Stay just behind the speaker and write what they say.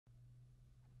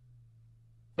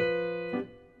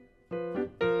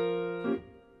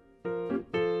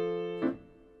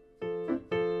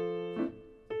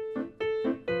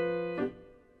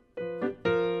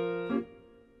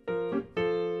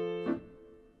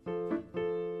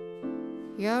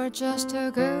You're just too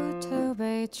good to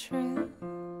be true.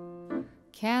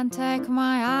 Can't take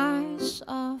my eyes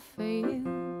off of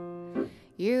you.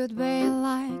 You'd be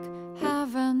like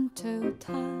heaven to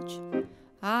touch.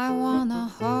 I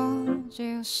wanna hold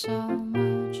you so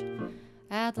much.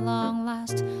 At long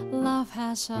last, love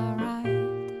has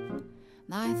arrived.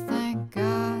 I thank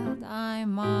God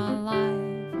I'm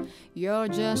alive. You're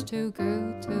just too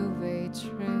good to be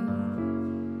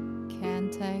true.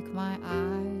 Can't take my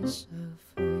eyes off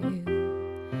of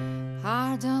you.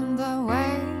 Pardon the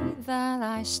way that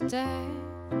I stare.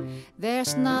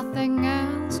 There's nothing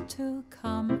else to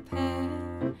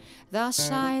compare. The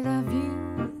sight of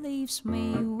you leaves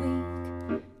me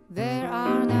weak. There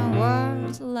are no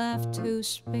words left to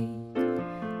speak.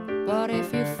 But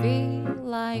if you feel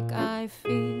like I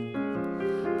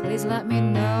feel, please let me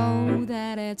know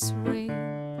that it's real.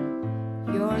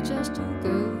 You're just too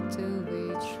good to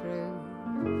be true.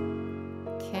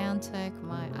 Can't take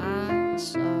my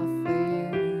eyes off of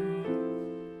you.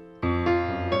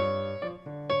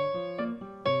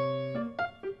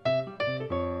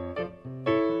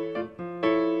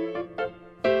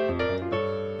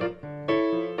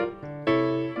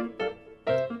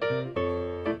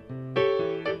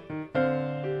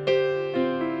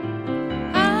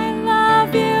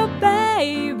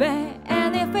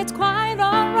 It's quite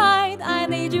alright, I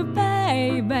need you,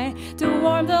 baby, to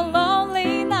warm the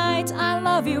lonely nights. I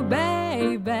love you,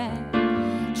 baby.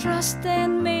 Trust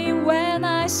in me when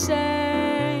I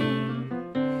say,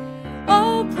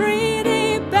 oh,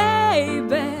 pretty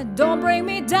baby, don't bring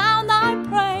me down, I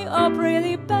pray. Oh,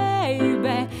 pretty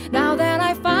baby, now that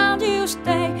I found you,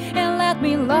 stay and let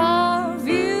me love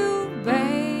you,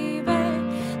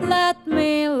 baby. Let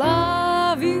me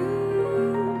love you.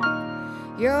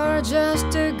 You're just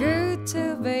too good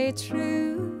to be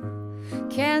true.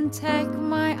 Can't take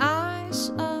my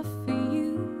eyes off of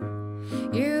you.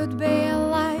 You'd be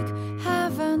like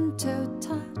heaven to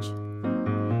touch.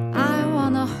 I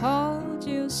wanna hold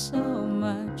you so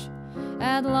much.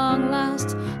 At long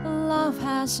last, love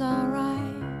has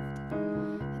arrived.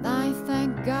 And I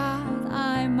thank God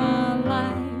I'm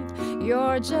alive.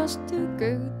 You're just too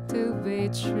good to be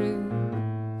true.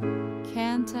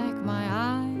 Can't take my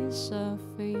eyes off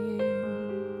of you.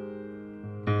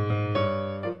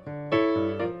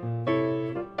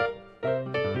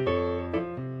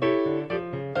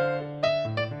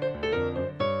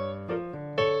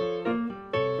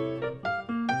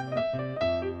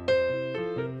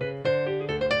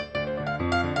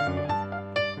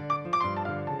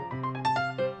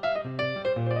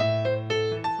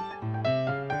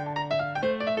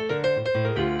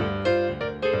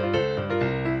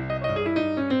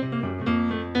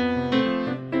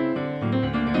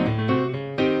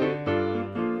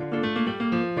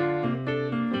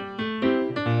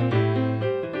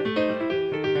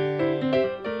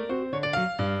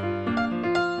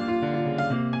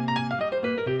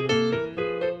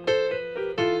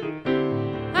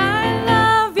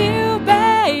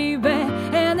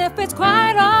 It's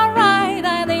quite alright,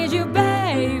 I need you,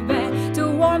 baby,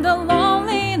 to warm the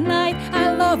lonely night.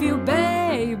 I love you,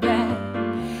 baby.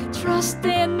 Trust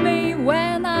in me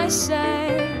when I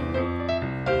say,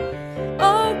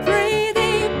 oh,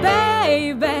 pretty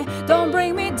baby, don't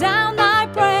bring me down, I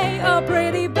pray. Oh,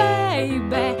 pretty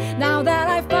baby, now that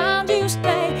I found you,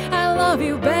 stay. I love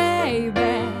you,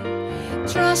 baby.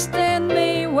 Trust in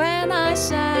me when I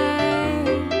say,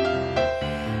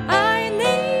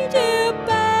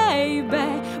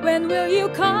 when will you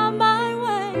come my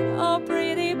way? Oh,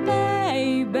 pretty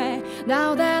baby,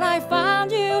 now that I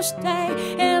found you,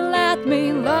 stay and let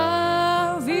me love